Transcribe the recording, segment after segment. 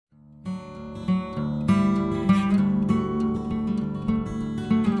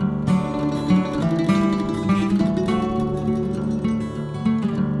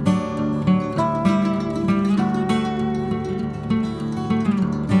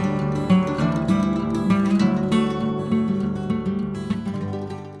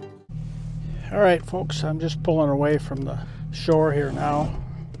All right, folks, I'm just pulling away from the shore here now.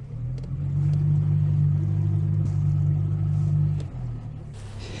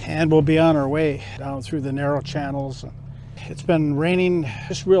 And we'll be on our way down through the narrow channels. It's been raining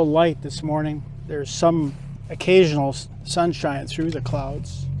just real light this morning. There's some occasional sunshine through the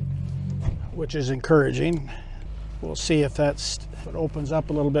clouds, which is encouraging. We'll see if it opens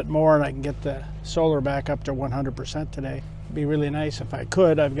up a little bit more and I can get the solar back up to 100% today. It'd be really nice if I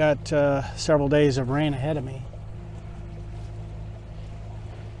could. I've got several days of rain ahead of me.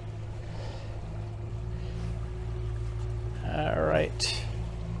 All right.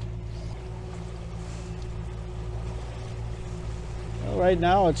 Well, right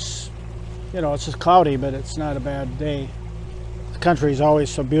now it's just cloudy, but it's not a bad day. The country is always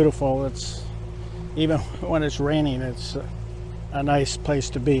so beautiful. It's even when it's raining, it's a nice place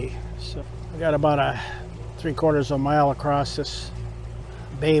to be. So we got about a 3/4 of a mile across this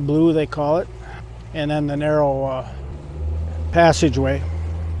Bay Blue, they call it, and then the narrow passageway.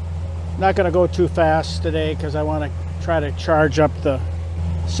 Not going to go too fast today because I want to try to charge up the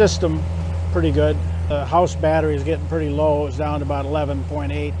system pretty good. The house battery is getting pretty low. It's down to about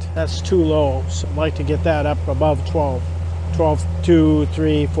 11.8. That's too low, so I'd like to get that up above 12. 12, 2,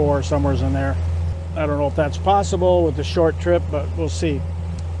 3, 4, somewhere in there. I don't know if that's possible with the short trip, but we'll see.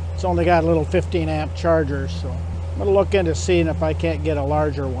 It's only got a little 15 amp charger, so I'm going to look into seeing if I can't get a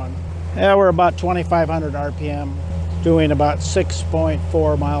larger one. Yeah, we're about 2,500 RPM, doing about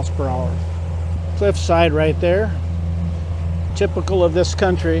 6.4 miles per hour. Cliffside right there. Typical of this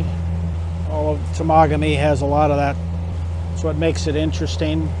country. All of Temagami has a lot of that. That's what makes it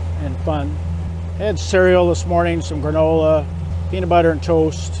interesting and fun. I had cereal this morning, some granola, peanut butter and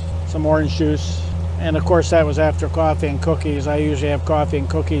toast, some orange juice. And of course that was after coffee and cookies. I usually have coffee and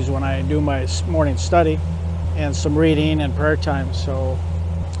cookies when I do my morning study and some reading and prayer time. So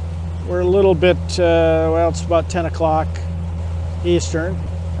we're a little bit, well, it's about 10 o'clock Eastern.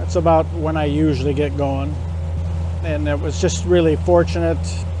 That's about when I usually get going. And it was just really fortunate.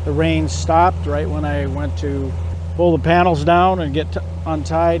 The rain stopped right when I went to pull the panels down and get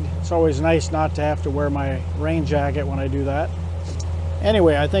untied. It's always nice not to have to wear my rain jacket when I do that.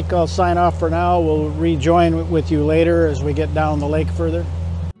 Anyway, I think I'll sign off for now. We'll rejoin with you later as we get down the lake further.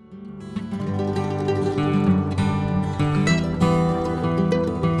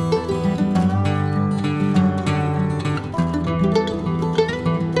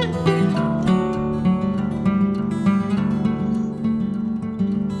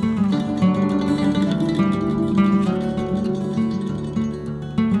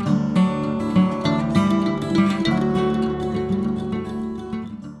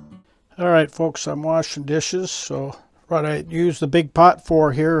 All right, folks, I'm washing dishes. So what I use the big pot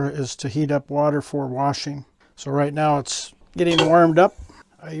for here is to heat up water for washing. So right now it's getting warmed up.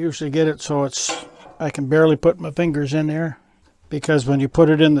 I usually get it so I can barely put my fingers in there, because when you put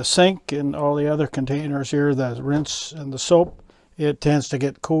it in the sink and all the other containers here, the rinse and the soap, it tends to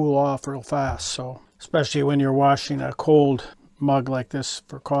get cool off real fast. So especially when you're washing a cold mug like this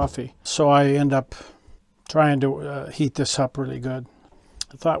for coffee. So I end up trying to heat this up really good.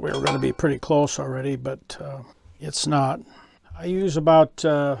 I thought we were going to be pretty close already, but it's not. I use about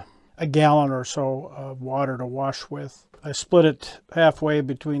a gallon or so of water to wash with. I split it halfway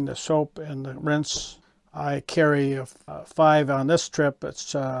between the soap and the rinse. I carry 5 on this trip.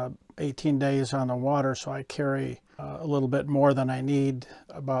 It's 18 days on the water, so I carry a little bit more than I need,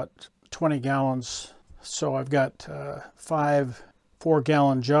 about 20 gallons. So I've got 5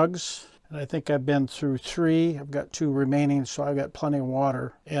 4-gallon jugs. And I think I've been through 3. I've got 2 remaining, so I've got plenty of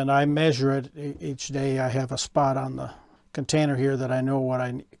water. And I measure it each day. I have a spot on the container here that I know what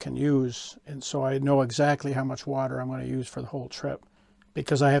I can use. And so I know exactly how much water I'm going to use for the whole trip,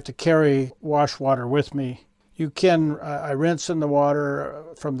 because I have to carry wash water with me. You can, I rinse in the water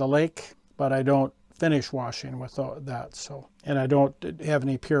from the lake, but I don't finish washing with that. So, and I don't have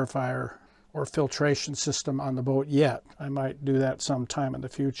any purifier or filtration system on the boat yet. I might do that sometime in the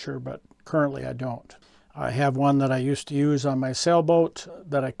future, but currently I don't. I have one that I used to use on my sailboat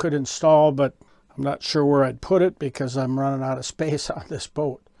that I could install, but I'm not sure where I'd put it because I'm running out of space on this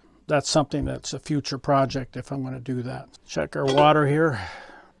boat. That's something that's a future project if I'm going to do that. Check our water here.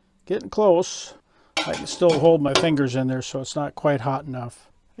 Getting close. I can still hold my fingers in there, so it's not quite hot enough.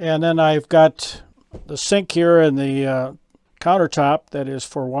 And then I've got the sink here and the countertop that is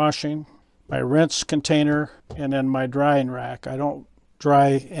for washing, my rinse container, and then my drying rack. I don't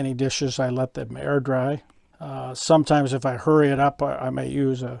dry any dishes. I let them air dry. Sometimes if I hurry it up, I may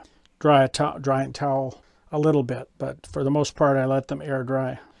use a drying towel a little bit, but for the most part I let them air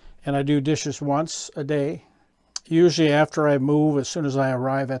dry. And I do dishes once a day. Usually after I move, as soon as I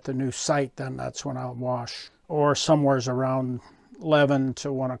arrive at the new site, then that's when I'll wash. Or somewhere's around 11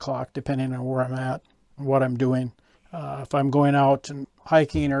 to 1 o'clock, depending on where I'm at and what I'm doing. If I'm going out and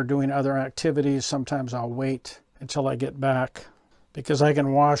hiking or doing other activities, sometimes I'll wait until I get back, because I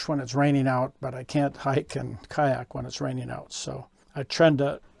can wash when it's raining out, but I can't hike and kayak when it's raining out. So I tend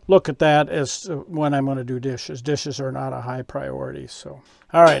to look at that as when I'm going to do dishes. Dishes are not a high priority. So,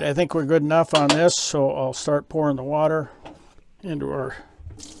 all right, I think we're good enough on this. So I'll start pouring the water into our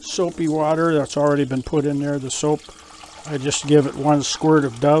soapy water that's already been put in there. The soap, I just give it 1 squirt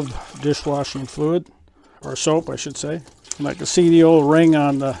of Dove dishwashing fluid, or soap, I should say. And I can see the old ring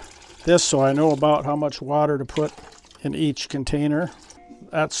on this, so I know about how much water to put in each container.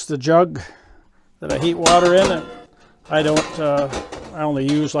 That's the jug that I heat water in, and I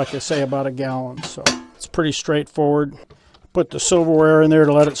only use, like I say, about 1 gallon, so it's pretty straightforward. Put the silverware in there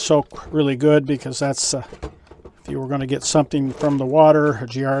to let it soak really good, because that's if you were going to get something from the water, a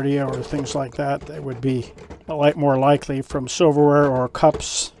giardia or things like that, it would be more likely from silverware or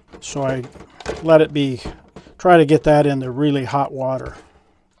cups. So I let it be, try to get that in the really hot water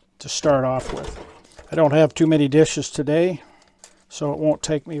to start off with. I don't have too many dishes today, so it won't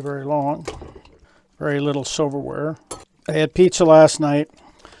take me very long. Very little silverware. I had pizza last night,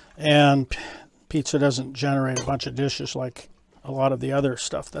 and pizza doesn't generate a bunch of dishes like a lot of the other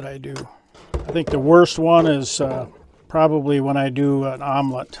stuff that I do. I think the worst one is probably when I do an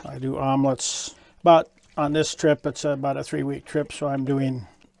omelet. I do omelets on this trip, it's about a 3-week trip, so I'm doing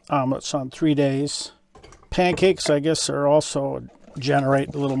omelets on 3 days. Pancakes, I guess, are also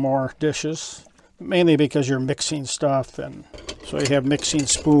generate a little more dishes, mainly because you're mixing stuff, and so you have mixing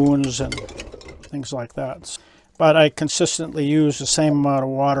spoons and things like that. But I consistently use the same amount of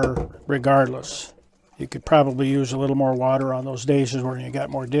water regardless. You could probably use a little more water on those days where you got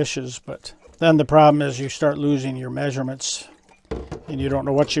more dishes, but then the problem is you start losing your measurements and you don't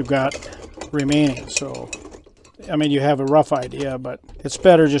know what you've got remaining. So, I mean, you have a rough idea, but it's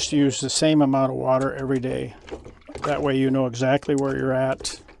better just to use the same amount of water every day. That way you know exactly where you're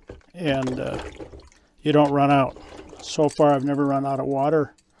at, and you don't run out. So far, I've never run out of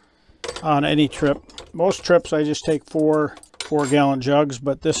water on any trip. Most trips I just take 4-gallon jugs,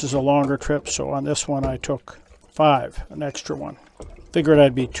 but this is a longer trip, so on this one I took 5, an extra one. Figured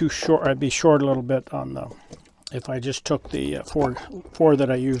I'd be too short. I'd be short a little bit on the if I just took the four that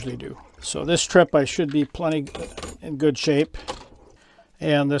I usually do. So this trip I should be plenty in good shape.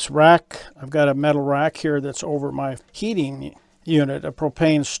 And this rack, I've got a metal rack here that's over my heating unit, a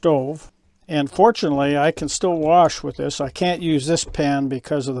propane stove. And fortunately, I can still wash with this. I can't use this pan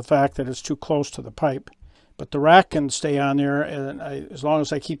because of the fact that it's too close to the pipe. But the rack can stay on there, and as long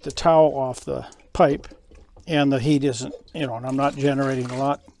as I keep the towel off the pipe and the heat isn't, and I'm not generating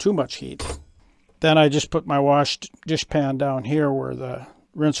too much heat. Then I just put my washed dish pan down here where the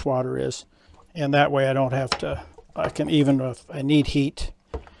rinse water is. And that way I don't have to, I can, even if I need heat,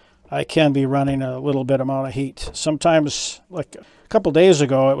 I can be running a little bit amount of heat. Sometimes, like a couple days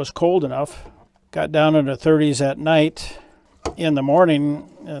ago, it was cold enough. Got down into 30s at night. In the morning,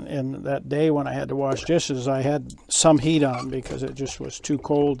 and that day when I had to wash dishes, I had some heat on because it just was too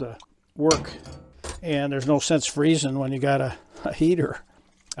cold to work. And there's no sense freezing when you got a heater.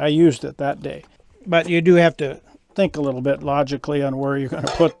 I used it that day. But you do have to think a little bit logically on where you're going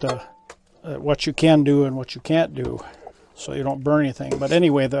to put the what you can do and what you can't do, so you don't burn anything. But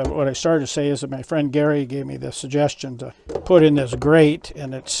anyway, what I started to say is that my friend Gary gave me the suggestion to put in this grate,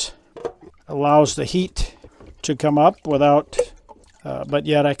 and it allows the heat to come up without, but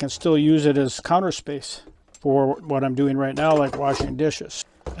yet I can still use it as counter space for what I'm doing right now, like washing dishes.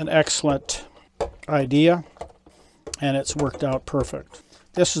 An excellent idea, and it's worked out perfect.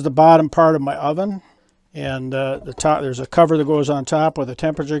 This is the bottom part of my oven, and the top, there's a cover that goes on top with a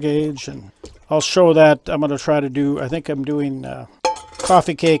temperature gauge, and I'll show that. I'm going to try to do, I think I'm doing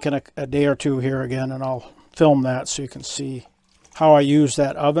coffee cake in a day or two here again, and I'll film that so you can see how I use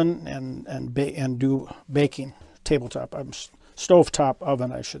that oven and do baking. Tabletop, stovetop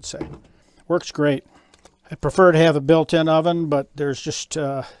oven, I should say. Works great. I prefer to have a built-in oven, but there's just,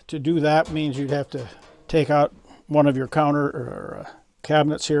 to do that means you'd have to take out one of your counter or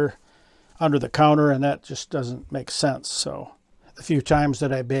cabinets here under the counter, and that just doesn't make sense. So the few times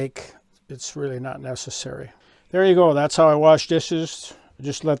that I bake, it's really not necessary. There you go. That's how I wash dishes.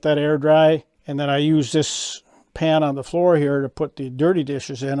 Just let that air dry, and then I use this pan on the floor here to put the dirty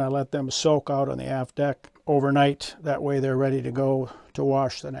dishes in. I let them soak out on the aft deck overnight. That way they're ready to go to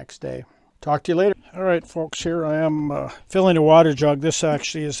wash the next day. Talk to you later. All right, folks, here I am filling a water jug. This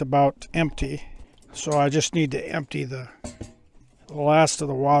actually is about empty, so I just need to empty the last of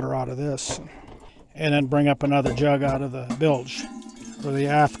the water out of this. and then bring up another jug out of the bilge, or the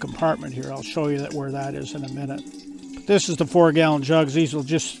aft compartment here. I'll show you that where that is in a minute. But this is the 4-gallon jugs. These will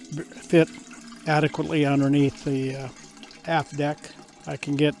just fit adequately underneath the aft deck. I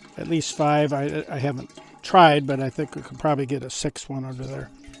can get at least 5. I haven't tried, but I think we could probably get a 6th one under there.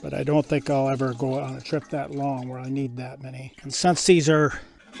 But I don't think I'll ever go on a trip that long where I need that many. And since these are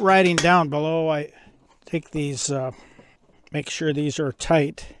riding down below, I take these, make sure these are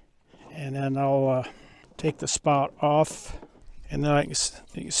tight, and then I'll take the spout off. And then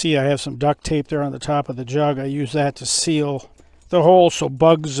you can see I have some duct tape there on the top of the jug. I use that to seal the hole so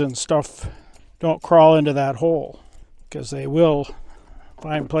bugs and stuff don't crawl into that hole, because they will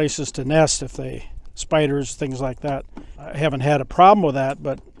find places to nest if spiders, things like that. I haven't had a problem with that,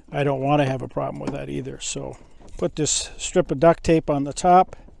 but I don't want to have a problem with that either. So put this strip of duct tape on the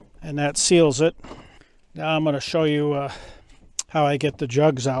top, and that seals it. Now I'm going to show you how I get the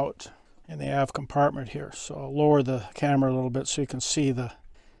jugs out in the aft compartment here. So I'll lower the camera a little bit so you can see the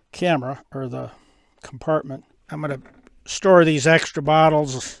camera, or the compartment. I'm going to store these extra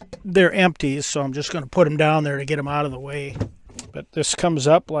bottles. They're empties, so I'm just going to put them down there to get them out of the way. But this comes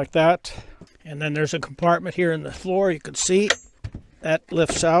up like that, and then there's a compartment here in the floor. You can see that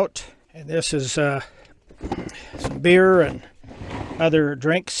lifts out, and this is some beer and other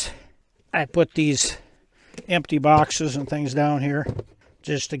drinks. I put these empty boxes and things down here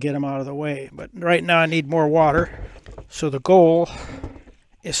just to get them out of the way. But right now I need more water, so the goal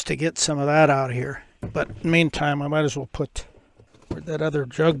is to get some of that out of here. But in the meantime, I might as well put, where'd that other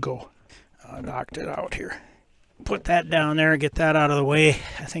jug go? I knocked it out here. Put that down there and get that out of the way.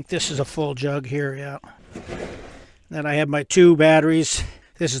 I think this is a full jug here, yeah. Then I have my 2 batteries.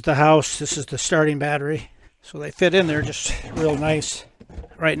 This is the house, this is the starting battery. So they fit in there just real nice.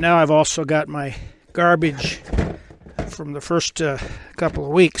 Right now I've also got my garbage from the first couple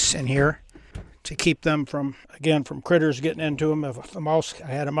of weeks in here to keep them from critters getting into them. If I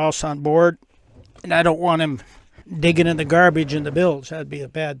had a mouse on board, and I don't want him digging in the garbage in the bilge. That'd be a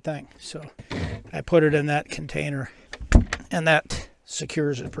bad thing. So I put it in that container, and that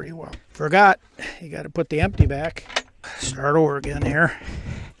secures it pretty well. Forgot, you got to put the empty back. Start over again here.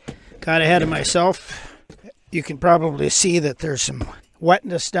 Got ahead of myself. You can probably see that there's some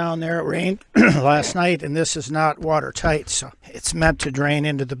wetness down there. It rained last night, and this is not watertight, so it's meant to drain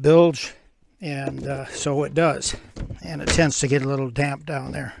into the bilge, and so it does. And it tends to get a little damp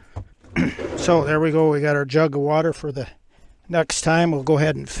down there. So there we go. We got our jug of water for the next time. We'll go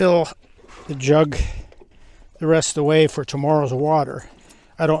ahead and fill the jug the rest of the way for tomorrow's water.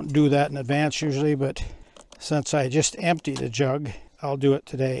 I don't do that in advance usually, but since I just emptied the jug, I'll do it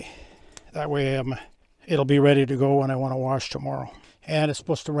today. That way it'll be ready to go when I want to wash tomorrow. And it's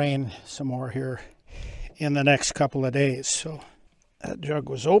supposed to rain some more here in the next couple of days. So that jug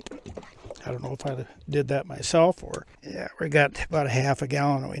was open. I don't know if I did that myself, or yeah, we got about a half a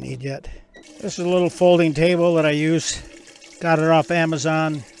gallon we need yet. This is a little folding table that I use. Got it off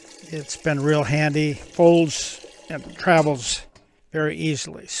Amazon. It's been real handy. Folds and travels very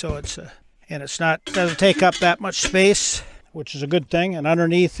easily. So doesn't take up that much space, which is a good thing. And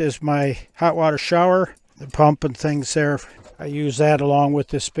underneath is my hot water shower, the pump and things there. I use that along with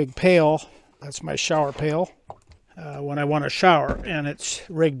this big pail. That's my shower pail. When I want to shower, and it's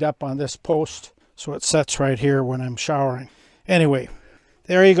rigged up on this post, so it sets right here when I'm showering. Anyway,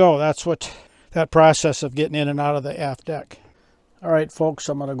 there you go. That's what that process of getting in and out of the aft deck. All right, folks,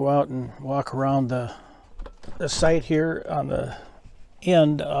 I'm going to go out and walk around the site here on the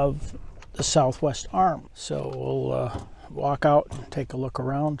end of the southwest arm. So we'll walk out and take a look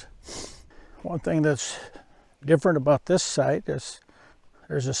around. One thing that's different about this site is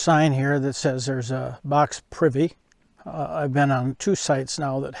there's a sign here that says there's a box privy. I've been on 2 sites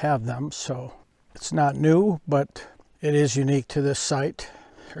now that have them, so it's not new, but it is unique to this site.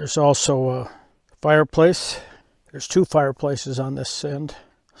 There's also a fireplace. There's 2 fireplaces on this end,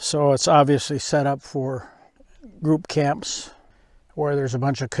 so it's obviously set up for group camps where there's a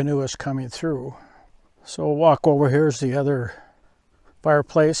bunch of canoeists coming through. So we'll walk over. Here's the other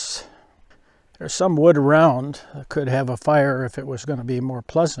fireplace. There's some wood around. I could have a fire if it was going to be more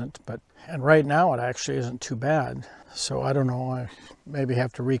pleasant, and right now it actually isn't too bad. So I don't know, I maybe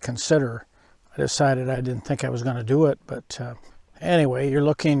have to reconsider. I decided I didn't think I was going to do it, but anyway, you're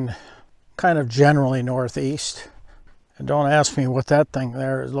looking kind of generally northeast. And don't ask me what that thing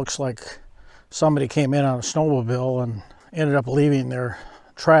there, it looks like somebody came in on a snowmobile and ended up leaving their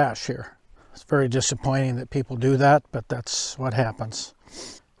trash here. It's very disappointing that people do that, but that's what happens.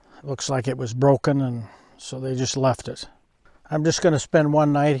 It looks like it was broken, and so they just left it. I'm just going to spend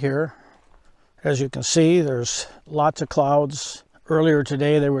one night here. As you can see, there's lots of clouds. Earlier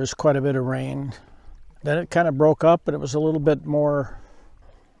today there was quite a bit of rain. Then it kind of broke up and it was a little bit more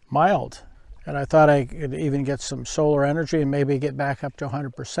mild. And I thought I could even get some solar energy and maybe get back up to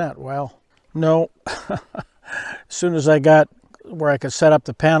 100%. Well, no. As soon as I got where I could set up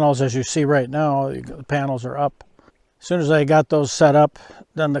the panels, as you see right now, the panels are up. As soon as I got those set up,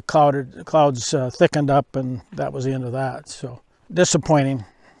 then the clouds thickened up, and that was the end of that. So disappointing.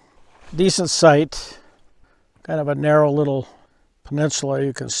 Decent sight. Kind of a narrow little peninsula.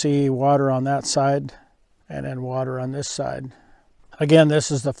 You can see water on that side and then water on this side. Again, this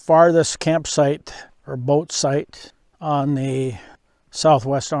is the farthest campsite or boat site on the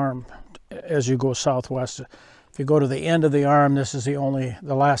southwest arm as you go southwest. If you go to the end of the arm, this is the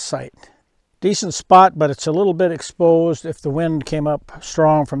last site. Decent spot, but it's a little bit exposed. If the wind came up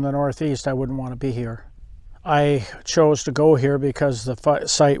strong from the northeast, I wouldn't want to be here. I chose to go here because the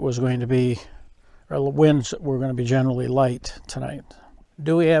site was going to be, or the winds were going to be generally light tonight.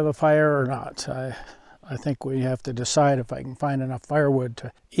 Do we have a fire or not? I think we have to decide if I can find enough firewood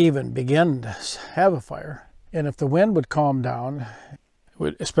to even begin to have a fire. And if the wind would calm down,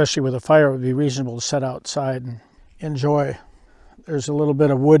 especially with a fire, it would be reasonable to sit outside and enjoy. There's a little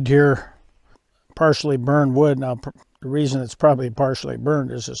bit of wood here, partially burned wood. Now, the reason it's probably partially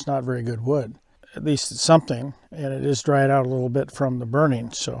burned is it's not very good wood. At least it's something, and it is dried out a little bit from the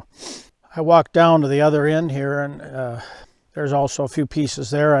burning. So I walked down to the other end here, and there's also a few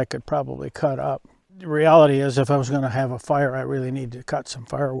pieces there I could probably cut up. The reality is, if I was going to have a fire, I really need to cut some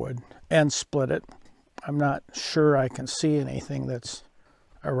firewood and split it. I'm not sure I can see anything that's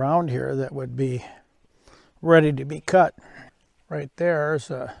around here that would be ready to be cut. Right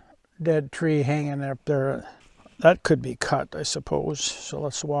there's a dead tree hanging up there. That could be cut, I suppose. So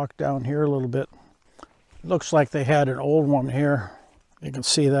let's walk down here a little bit. Looks like they had an old one here. You can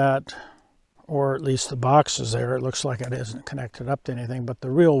see that, or at least the box is there. It looks like it isn't connected up to anything, but the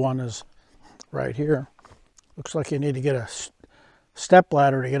real one is right here. Looks like you need to get a step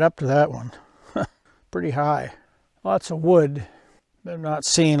ladder to get up to that one. Pretty high. Lots of wood. I'm not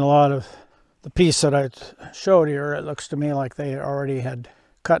seeing a lot of the piece that I showed here. It looks to me like they already had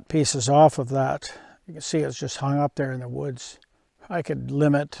cut pieces off of that. You can see it's just hung up there in the woods. I could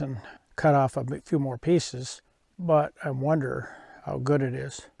limit and cut off a few more pieces, but I wonder how good it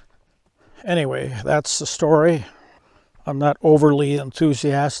is. Anyway, that's the story. I'm not overly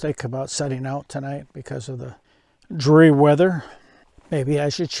enthusiastic about setting out tonight because of the dreary weather. Maybe I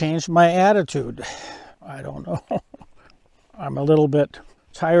should change my attitude. I don't know. I'm a little bit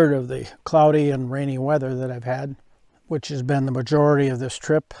tired of the cloudy and rainy weather that I've had, which has been the majority of this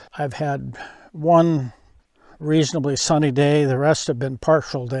trip. I've had one reasonably sunny day. The rest have been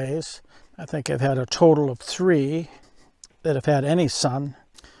partial days. I think I've had a total of 3 that have had any sun.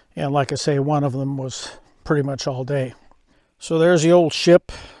 And like I say, one of them was pretty much all day. So there's the old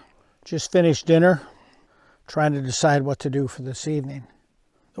ship. Just finished dinner, trying to decide what to do for this evening.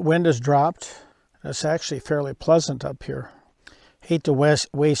 The wind has dropped. It's actually fairly pleasant up here. Hate to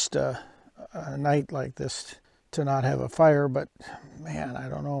waste a night like this to not have a fire, but man, I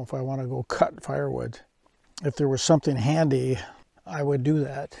don't know if I want to go cut firewood. If there was something handy, I would do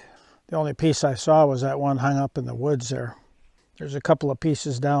that. The only piece I saw was that one hung up in the woods there. There's a couple of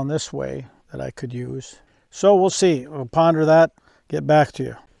pieces down this way that I could use. So we'll see. We'll ponder that, get back to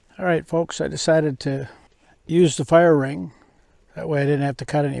you. All right, folks, I decided to use the fire ring. That way I didn't have to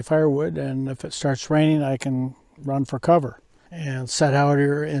cut any firewood, and if it starts raining, I can run for cover and sit out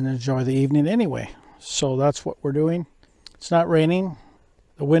here and enjoy the evening anyway. So that's what we're doing. It's not raining.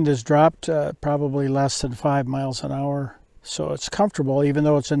 The wind has dropped probably less than 5 miles an hour. So it's comfortable, even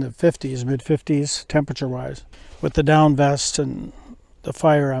though it's in the 50s, mid-50s temperature-wise. With the down vest and the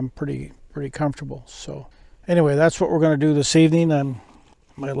fire, I'm pretty comfortable. So anyway, that's what we're going to do this evening.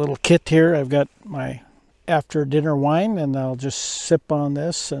 My little kit here, I've got my after dinner wine, and I'll just sip on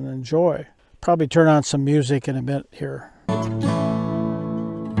this and enjoy. Probably turn on some music in a bit here.